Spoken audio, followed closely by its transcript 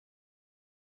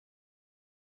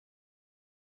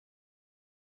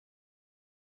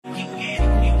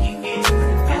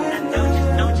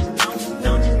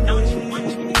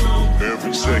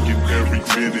Every second, every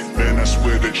minute, man, I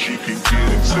swear that she can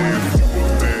get it. Saying, you a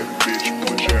bad bitch,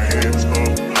 put your hands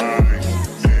up high,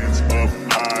 hands up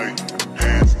high,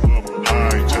 hands up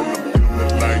high. Tell them dim the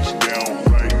lights down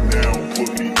right now, put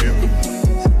me in the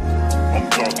mood. I'm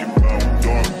talking about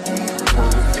dark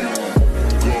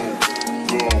perfume,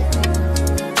 go.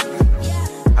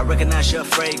 I recognize your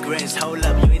fragrance, hold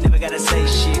up, you ain't never gotta say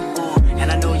shit,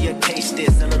 and I know your taste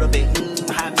is a little bit,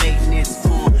 high maintenance,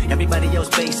 everybody else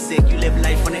basic, you live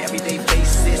life on an everyday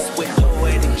basis, with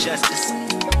poetic justice,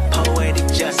 poetic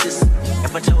justice.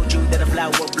 If I told you that a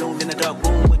flower bloomed in a dark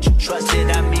room, would you trust it?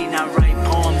 I mean, I write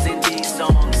poems in these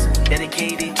songs,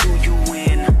 dedicated to you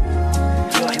when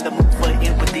you're in the mood for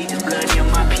empathy, there's blood in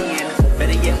my pen,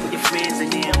 better yet with your friends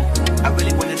and them, I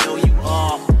really wanna know you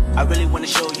all, I really wanna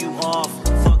show you off.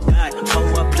 Fuck that,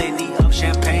 pour up plenty of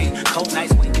champagne. Cold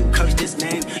nights when you curse this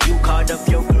name. You called up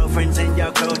your girlfriends and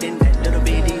your girl in that little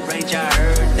bitty range. I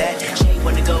heard that she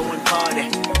wanna go and party.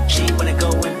 She wanna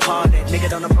go and party. Nigga,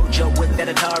 don't approach her with that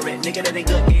Atari. Nigga, that ain't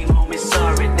good game, homie,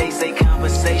 sorry. They say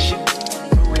conversation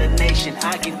rule a nation.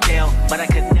 I can tell, but I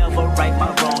could never right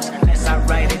my wrongs unless I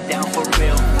write it down for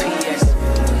real. P.S.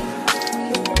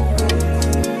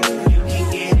 You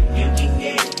can get it, you can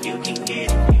get it, you can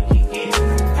get it.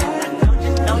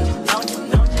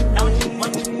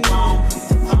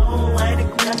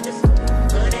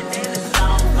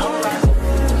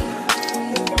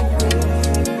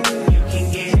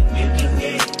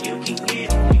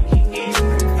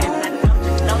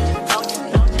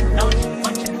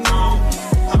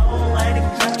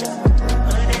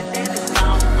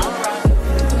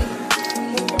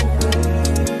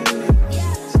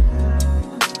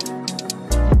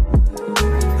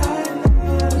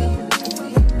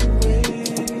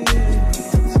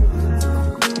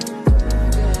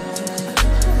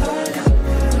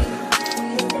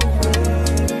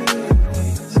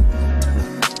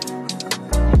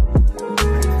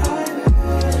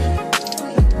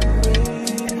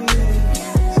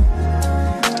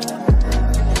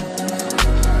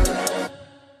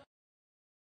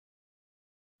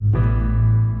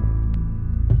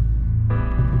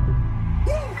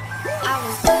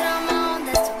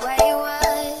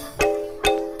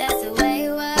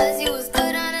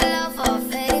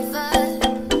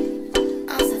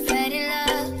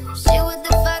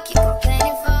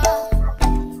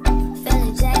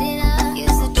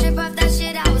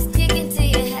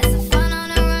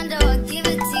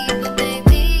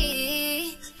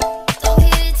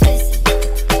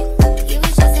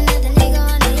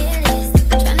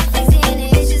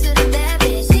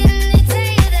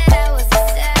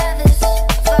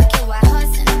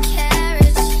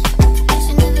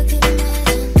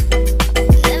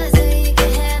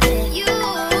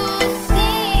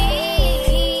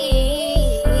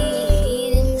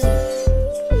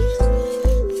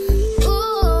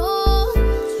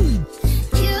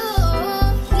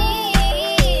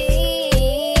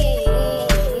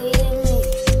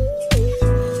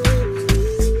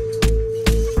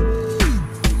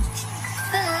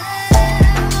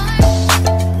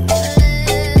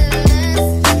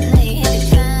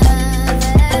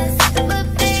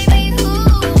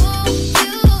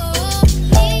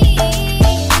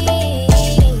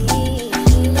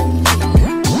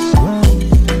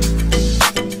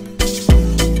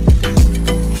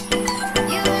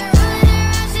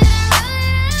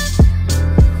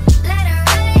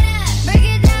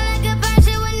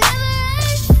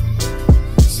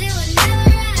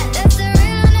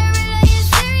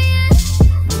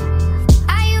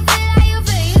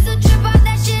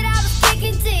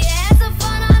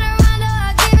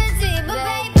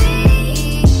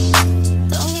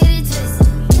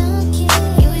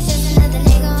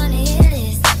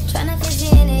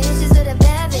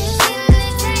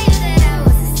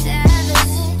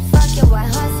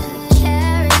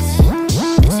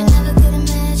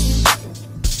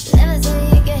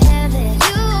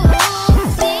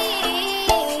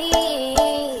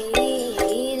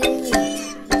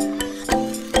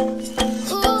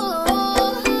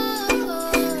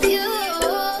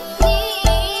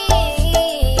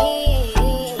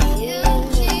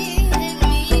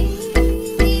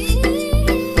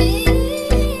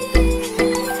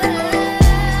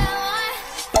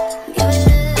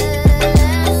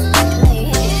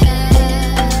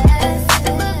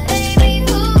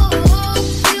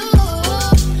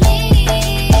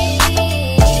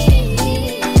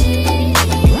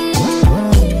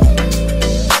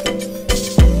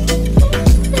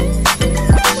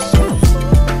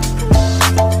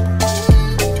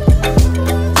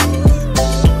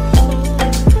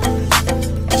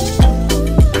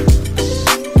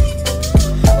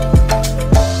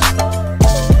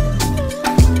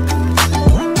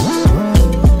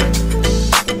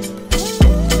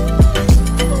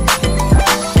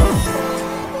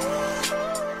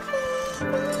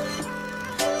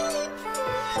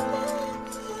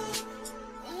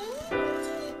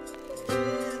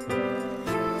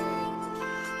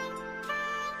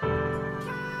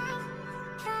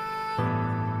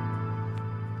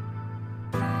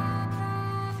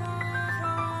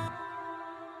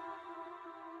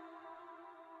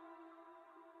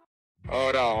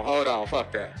 hold on,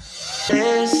 fuck that.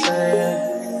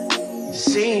 Listen,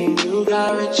 seeing you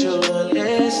got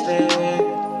ritualistic,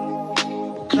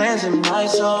 cleansing my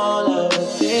soul of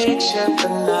addiction for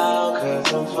now,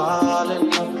 cause I'm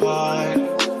falling apart.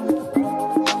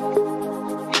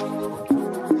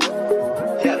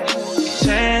 Yeah,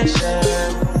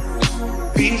 tension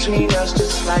between us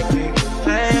just like big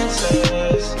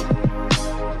fences.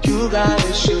 You got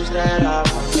issues that I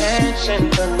won't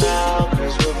mention for now,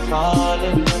 cause we're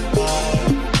falling apart.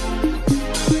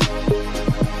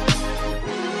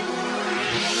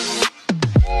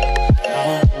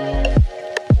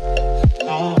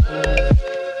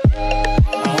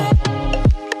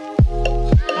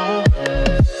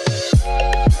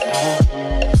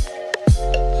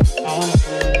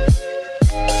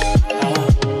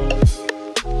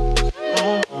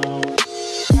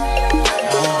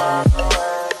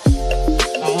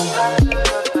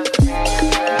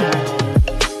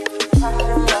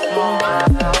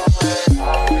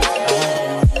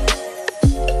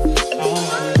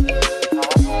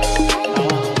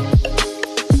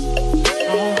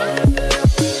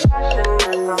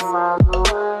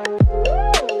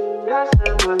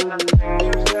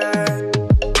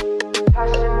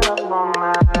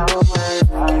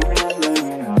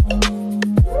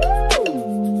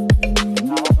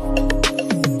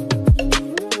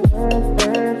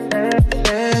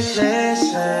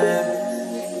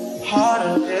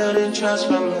 Trust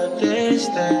from the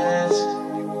distance.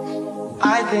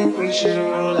 I think we should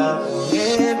rule out the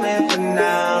women for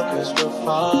now, cause we're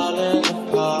falling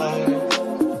apart.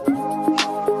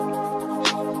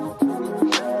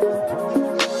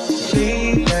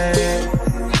 Leaving,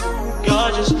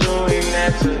 you're just doing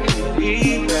that to get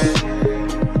even.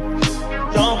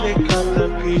 Don't pick up the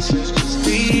pieces, just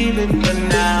leave it for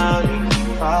now. You keep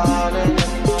falling apart.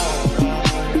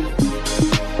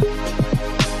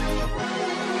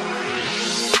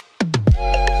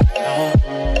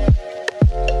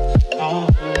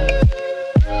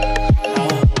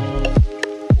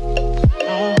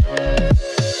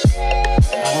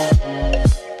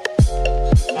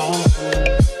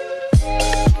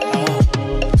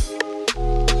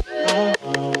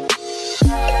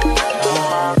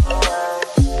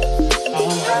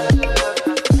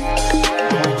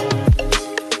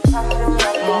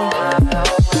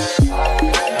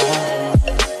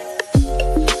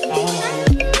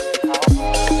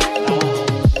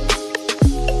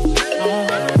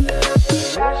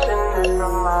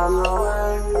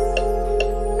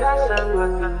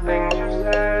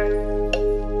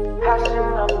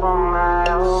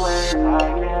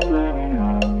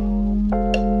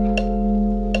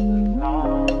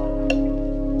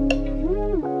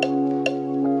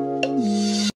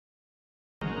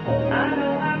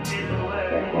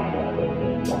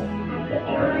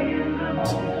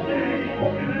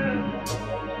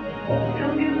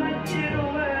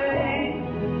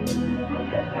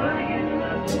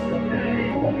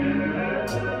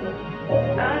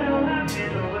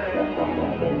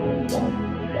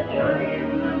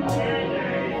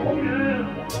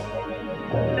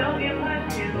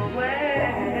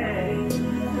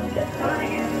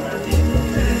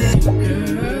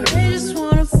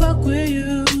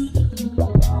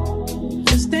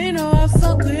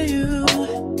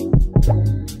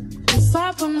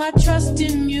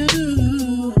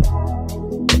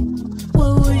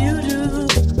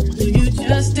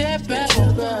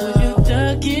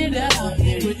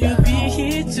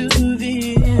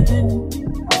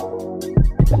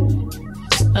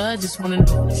 I just wanna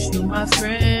know if you my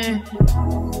friend.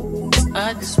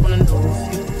 I just wanna know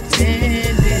if you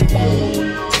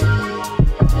pretending.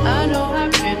 I know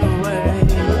I've been away.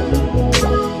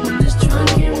 I'm just trying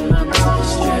to get my mind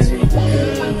straight,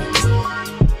 girl.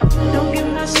 Don't give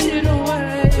my shit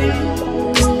away.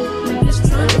 I'm just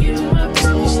trying to get my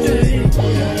mind straight,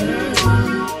 girl.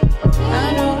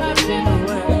 I know I've been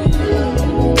away.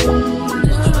 I'm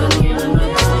just trying to get my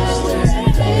mind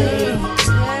straight, girl.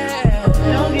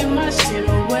 Don't give my shit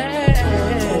away.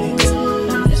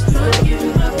 I'm just trying to get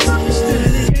my mind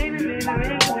straight.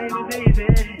 Baby,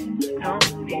 don't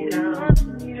be down.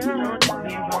 Don't tell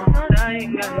me once I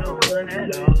ain't got no fun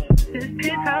at all. This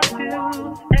penthouse view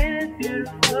ain't as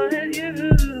beautiful as you.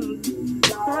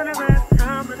 Wanna have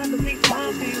time, but I can make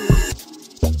time for you.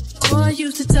 Oh, I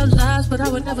used to tell lies, but I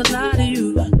would never lie to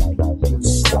you.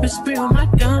 Step and spray on my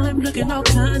dime, looking all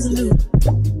kinds of new.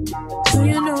 So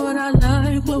you know what I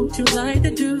like, what would you like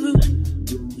to do?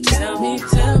 Tell me,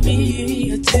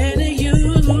 I'm telling you.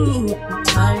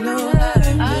 I know I've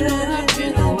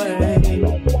been away.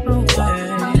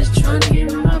 I'm just trying to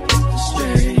get my people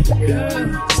straight, girl.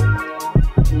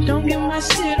 Don't give my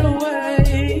shit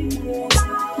away.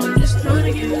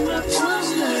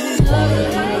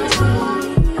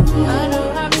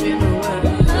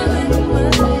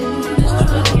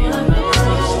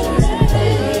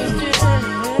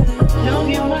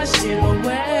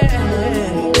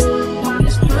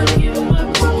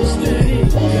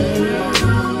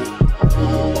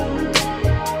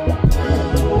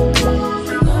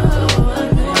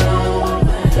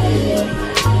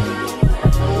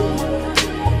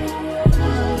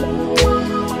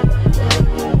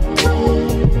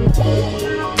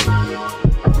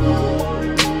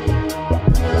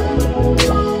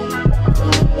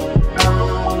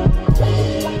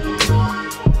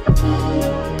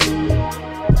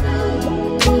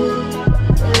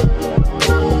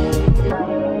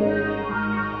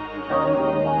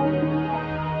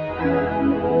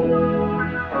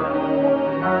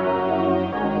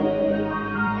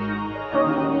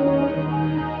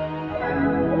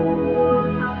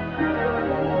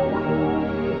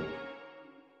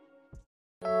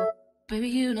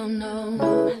 don't know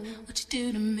what you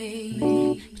do to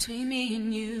me. Between me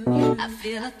and you, I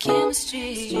feel a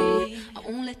chemistry. I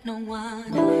won't let no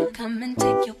one come and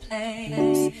take your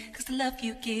place. Cause the love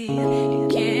you give, it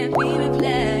can't be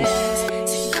replaced.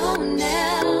 So no one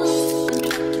else can do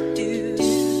what you do.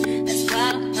 That's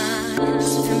why I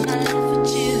spend my life with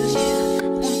you. I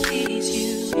wanna please you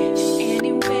in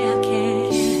any way I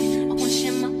can. I wanna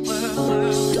share my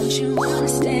world, don't you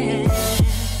understand?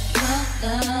 Your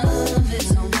love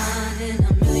is no one in a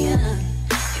million.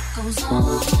 It goes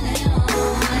on and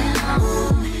on and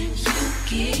on.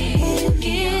 You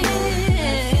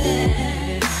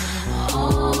give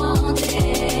all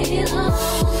day long.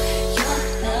 Your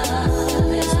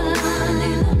love is no one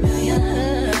in a million.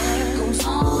 It goes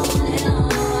on and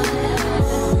on and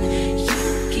on. You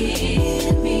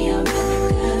give me a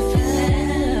really good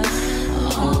feeling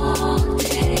all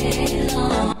day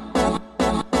long.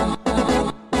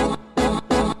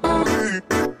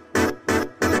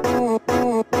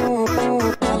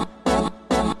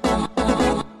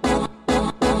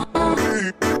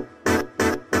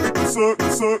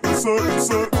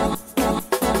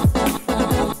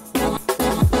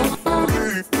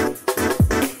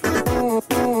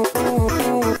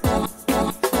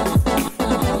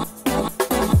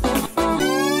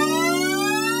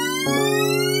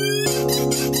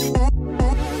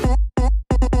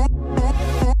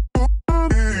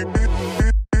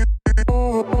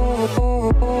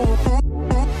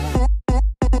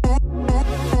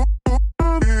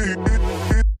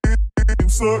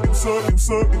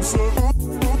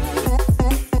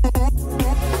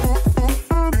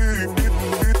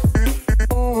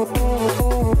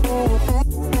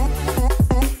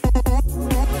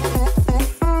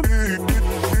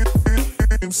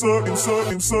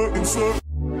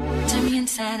 Turn me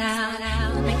inside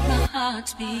out, make my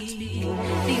heart beat.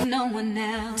 Leave no one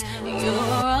else, you're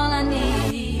all I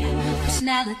need.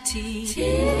 Personality,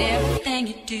 everything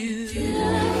you do,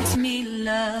 it's me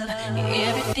love,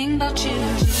 everything about you.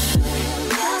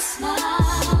 Your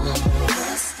smile,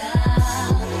 your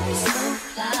style, so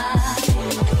fly, I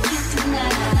can't deny.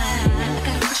 I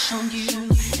got a crush on you,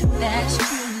 and that's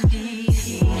true.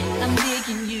 I'm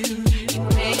digging you, you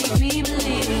make me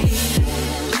believe.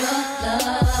 Your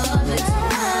love is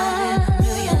one in a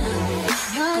million. It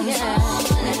goes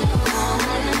on and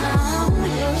on and on.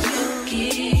 You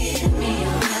give me a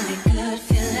really good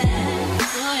feeling.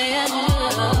 All day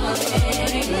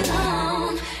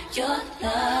long. Your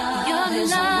love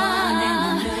is one in a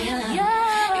million.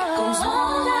 It goes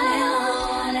on and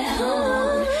on and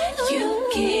on. You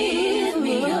give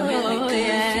me a really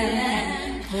good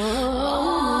feeling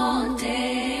all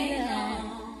day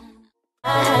long. I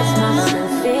ask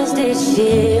myself, is this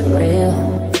shit real?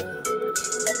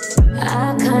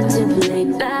 I contemplate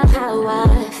about how I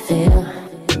feel,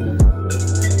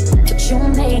 but you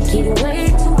make it way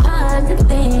too hard to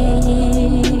think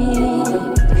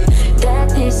that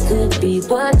this could be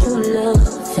what you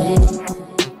love.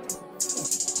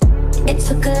 It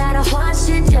took a lot of hard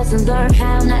shit just to learn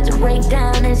how not to break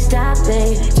down and stop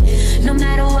it. No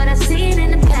matter what I've seen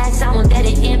in the past, I won't let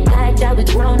it impact how we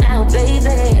grow now, baby.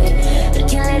 I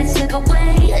can't let it slip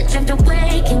away, drift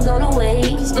away, can go to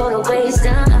waste,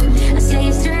 I say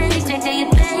it straight to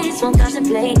your face, won't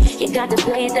contemplate, you got to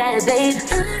play that, babe.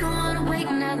 I don't wanna wait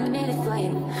another minute for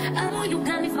you. I know you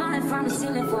got me falling from the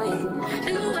ceiling for you.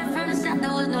 Knew it from the start,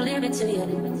 there was no limit to you.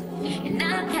 And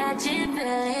I'm catching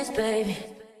feelings, baby.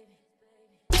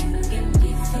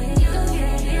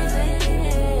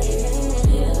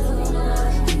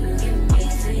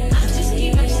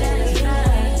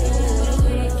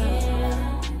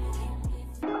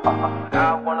 I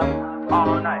wanna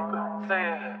all night. Say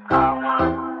it. I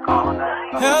wanna all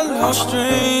night. Hello,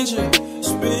 stranger.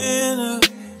 It's been a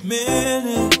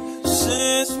minute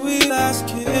since we last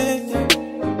kicked it.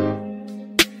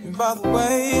 And by the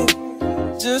way,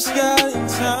 just got in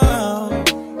town,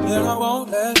 and I won't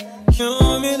let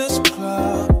cumulus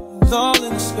clouds all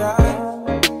in the sky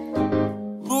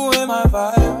ruin my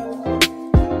vibe.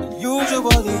 And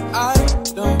usually I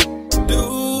don't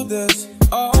do this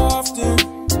often,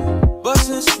 but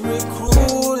since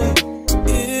recruiting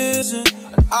isn't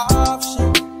an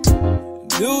option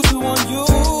due to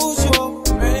unusual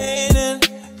rain and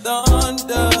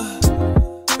thunder,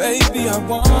 baby I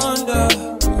wonder,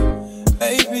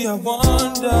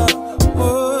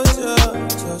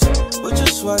 would you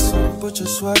just put your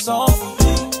sweats on for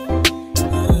me?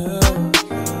 Yeah.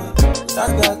 I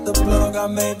got the plug, I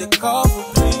made the call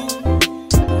for me.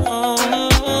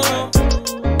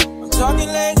 I'm talking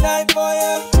late night for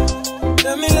ya.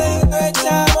 Let me lay a great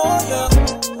time on ya.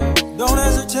 Don't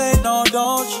hesitate, no,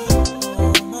 don't you?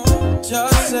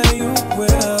 Just say you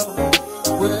will.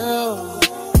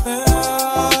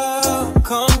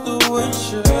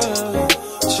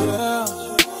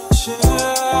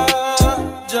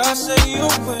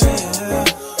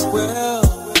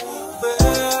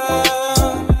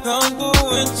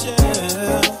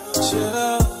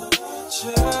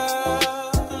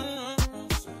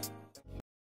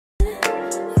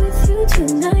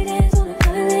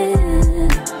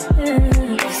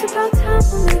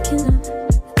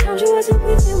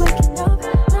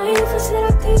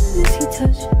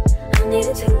 touch. I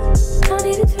needed to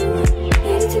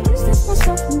distance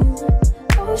myself from you.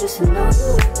 I was just in love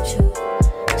with you,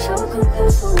 so I come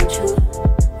close, won't you?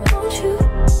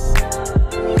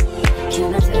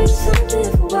 Can I tell you something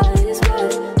for what it's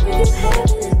worth? We've been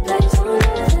having this place on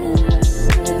nothing.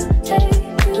 I'll take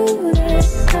you there,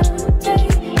 I'll take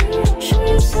you. Show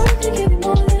you something, give you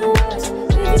more than words. We've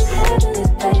been having this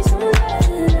place on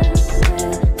nothing.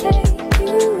 I'll take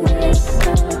you there,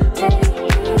 I'll take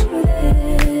you there.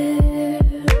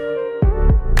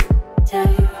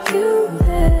 Take you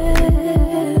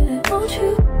there, won't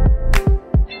you?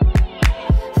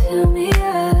 Fill me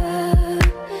up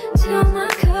till my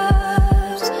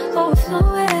cup's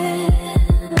overflowing.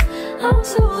 I'm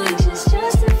so anxious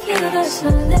just to feel the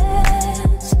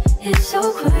silence. It's so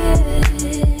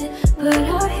quiet, but I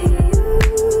hear you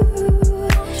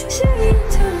saying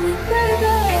to me,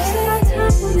 baby, it's about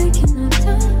time we're making up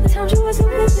time. The times you wasn't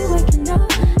really waking up.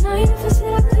 Now you never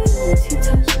said I couldn't let you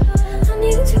touch. I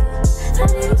needed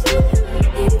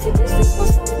to distance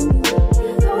myself from you.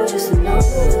 I was just in love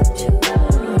with you.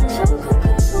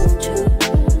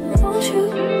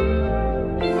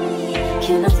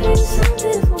 Can I tell you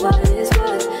something for what it's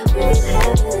worth? We've been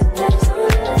having it back on.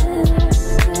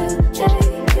 Take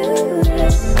you there,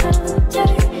 I'll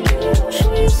take you. I'll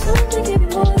show you something, give you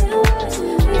more than words.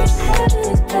 We've been having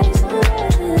it back on.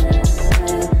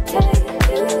 Take you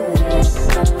there, I'll take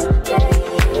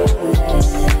you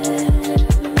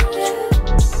there.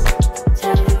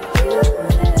 Take you there.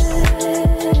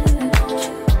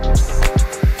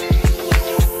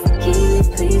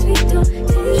 Please be don't just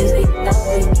be that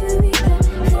way, give me that.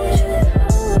 I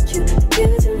want you to give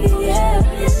it to me, yeah.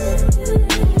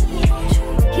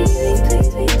 Please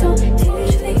be don't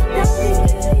just be that way,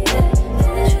 give me that.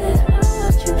 I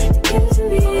want you to give it to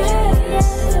me, yeah.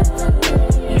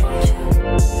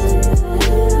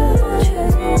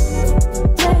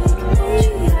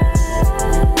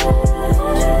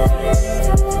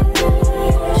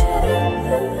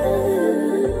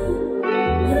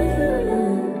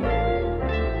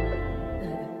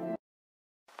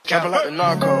 Trapping like the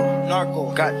narco,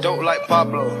 got dope like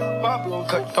Pablo,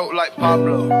 cut dope like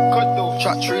Pablo,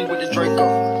 chop trees with the Draco,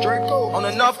 on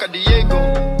the north got Diego,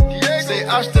 say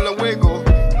hasta luego,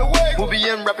 we'll be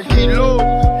in rapping kilo,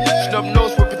 snub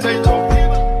nose with potato.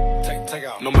 Take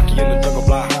out. No monkey in the jungle,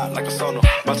 fly high like a sauna,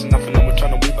 bouncing nothing, I'm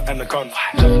trying to weave an anaconda,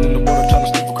 jumping in the water, trying to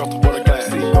sleep across the water glass,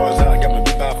 see cars out, got me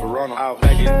big bad for Ronald, out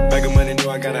bag of money, knew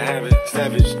I gotta have it,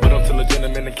 savage, but I'm still a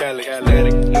gentleman in Cali,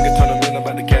 Atlantic, nigga turn them in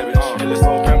about the cabbage, kill his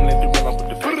whole family.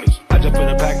 Just put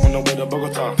it back on the way to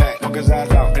Bogota. Poke his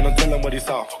eyes out, and I'm telling what he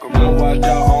saw. I'ma watch out,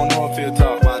 I don't know if he'll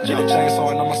talk. Get a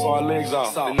chainsaw and I'ma saw our legs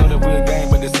off. They know that we're a gang,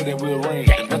 but they say that we're a ring.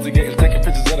 Investigating, taking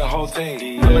pictures of the whole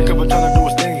thing. Undercover trying to do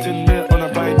his thing. 10 mil on a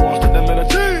plane, won't strip them in a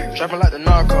team. Trapping like the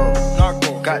narco,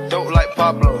 got dope like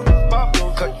Pablo,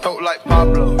 cut dope like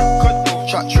Pablo,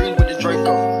 chop trees with the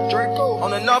Draco,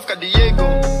 on the north got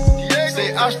Diego,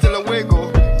 say hasta luego,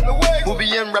 we'll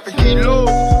be in rapping kilo,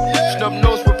 snub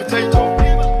nose with potato.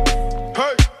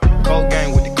 Cold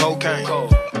gang with the cocaine.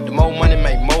 The more money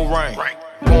make more rain.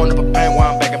 Pouring up a paint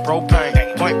while I'm back in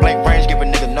propane. Point blank range, give a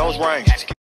nigga nose range.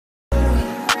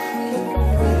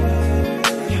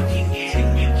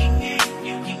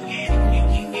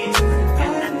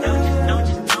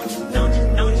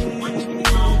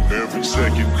 Every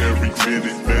second, every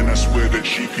minute, man, I swear that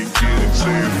she can get it.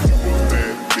 Saying,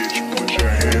 bad bitch, put your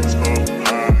hands up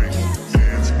high.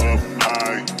 Hands up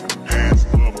high. Hands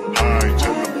up high.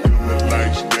 Tell them turn the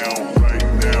lights down right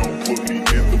now. Put me in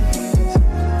the mood.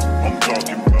 I'm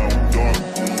talking about dark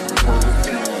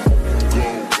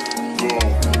perfume. Go.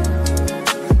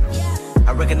 I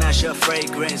recognize your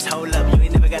fragrance. Hold up, you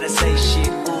ain't never gotta say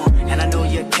shit. And I know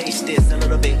your taste is a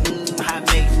little bit high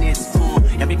maintenance.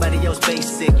 Everybody else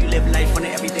basic. You live life on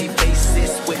an everyday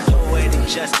basis with poetic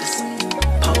justice.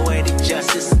 Poetic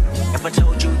justice. If I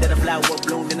told you that a flower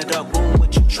bloomed in a dark room,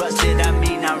 would you trust it? I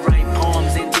mean, I write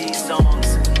poems in these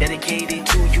songs dedicated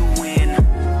to you when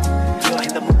you're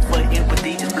in the mood for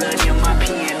empathy. There's blood in my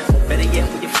pen. Better yet,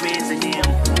 with your friends and them.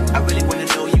 I really wanna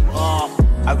know you all.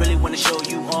 I really wanna show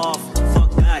you off.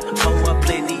 Fuck that. Pour up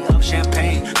plenty of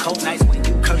champagne. Cold nights when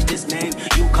you curse this name.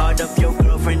 You called up your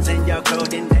girlfriends and your girl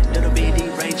in that little bitty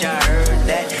range. I heard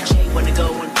that she wanna go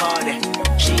and party.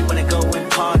 She wanna go and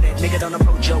party. Nigga, don't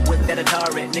approach her with that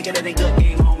Atari. Nigga, that ain't good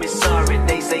game, homie, sorry.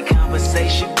 They say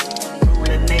conversation rule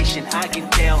a nation. I can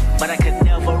tell, but I could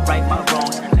never right my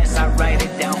wrongs unless I write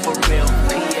it down for real.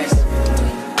 P.S.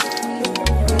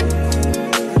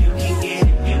 You can get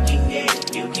it, you can get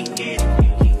it, you can get it,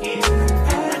 you can get it.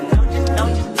 And I know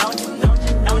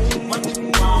you what you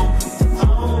want.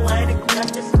 Oh, I the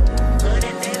justice, put it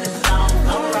in the song.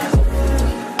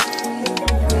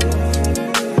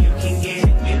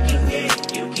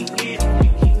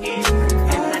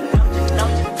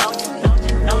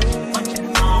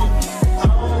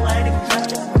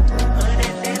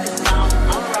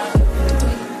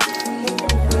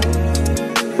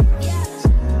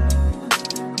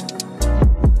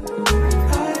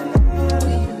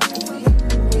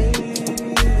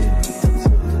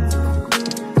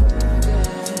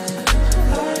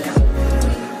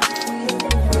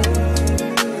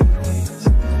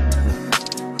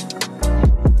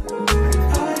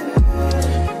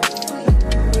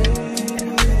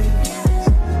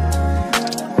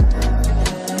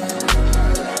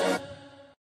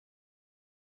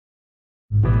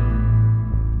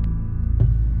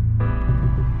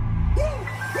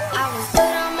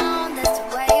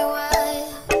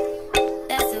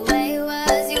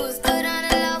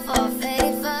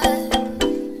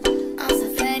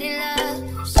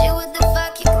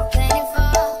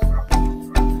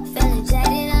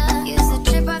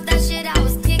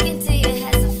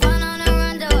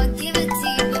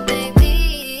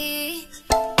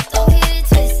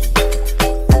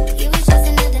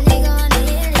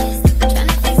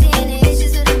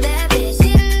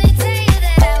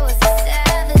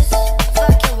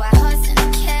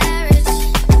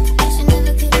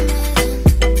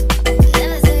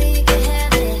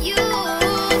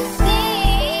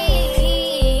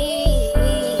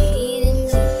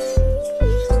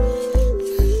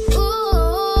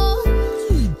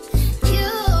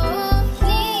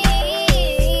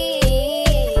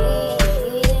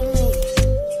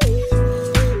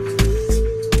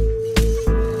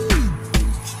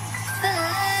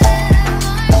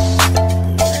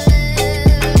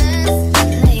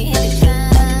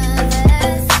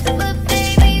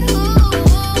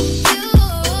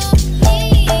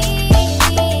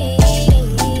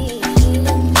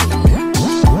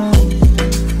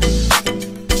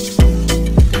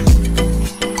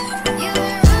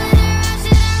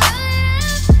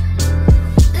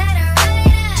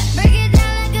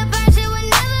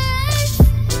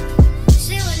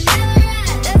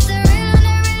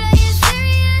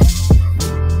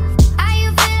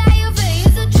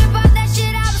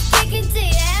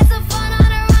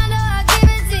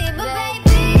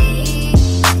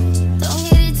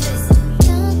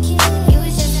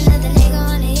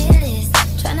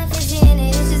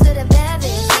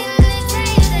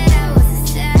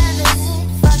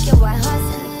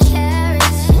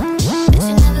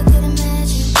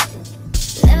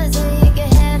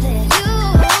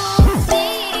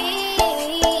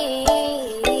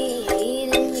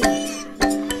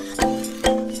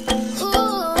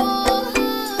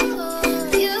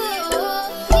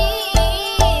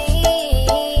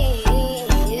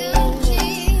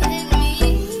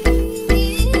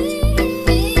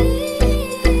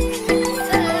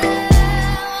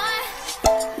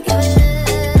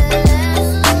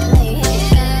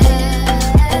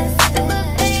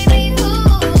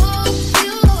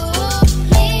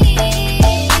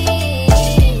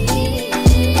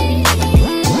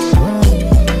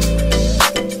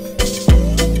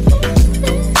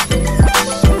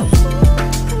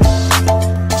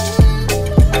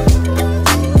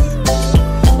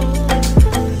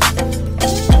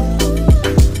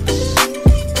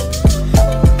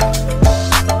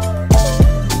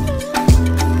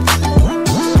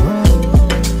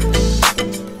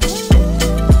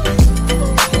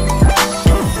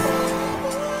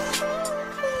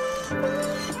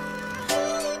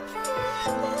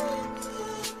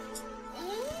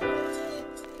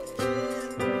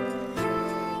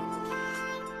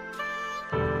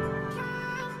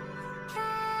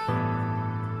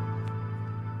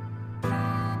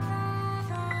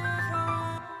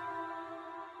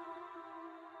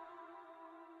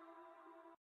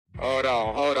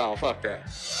 Hold on, fuck that.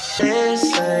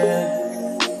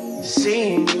 Listen,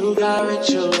 seeing you got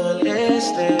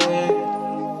ritualistic,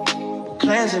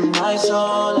 cleansing my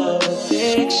soul of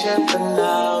addiction for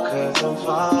now, 'cause I'm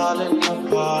falling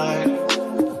apart.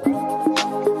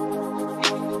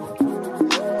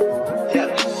 Yeah,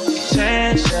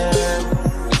 tension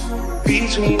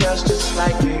between us just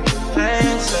like big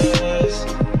fences.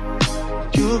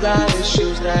 You got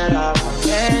issues that I won't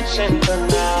mention for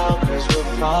now, 'cause we're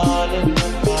falling apart.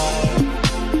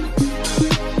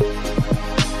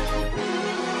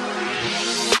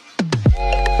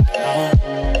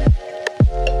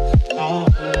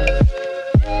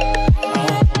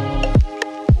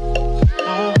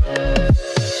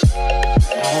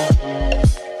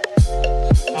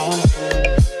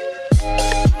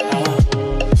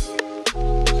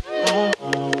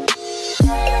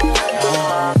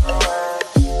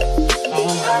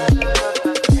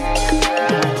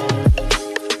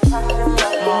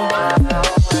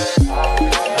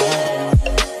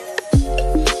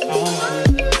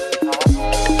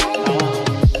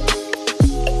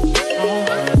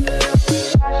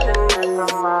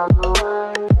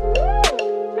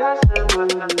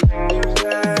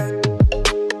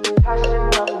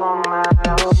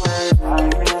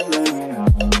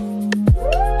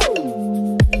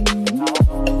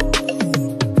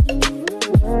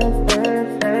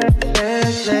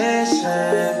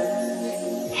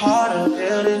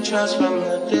 Trust from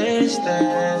the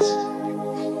distance.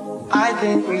 I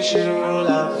think we should rule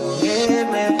out the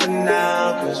limit for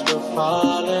now, 'cause we're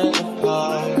falling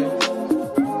apart.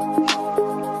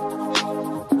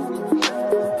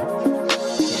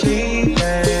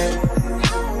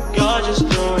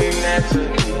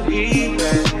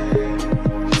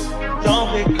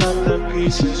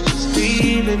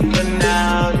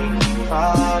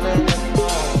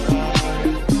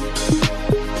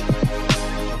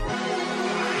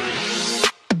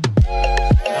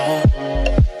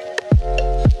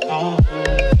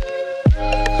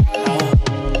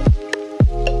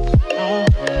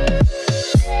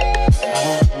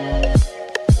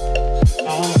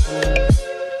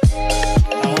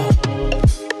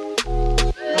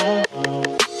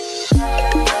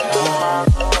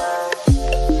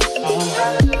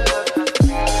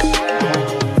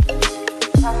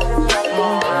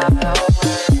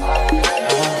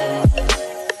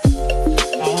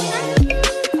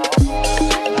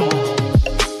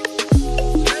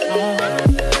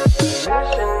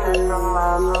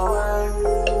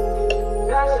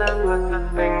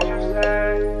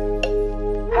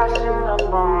 messing up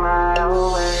on my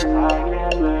own ways, I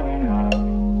can't blame it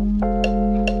all.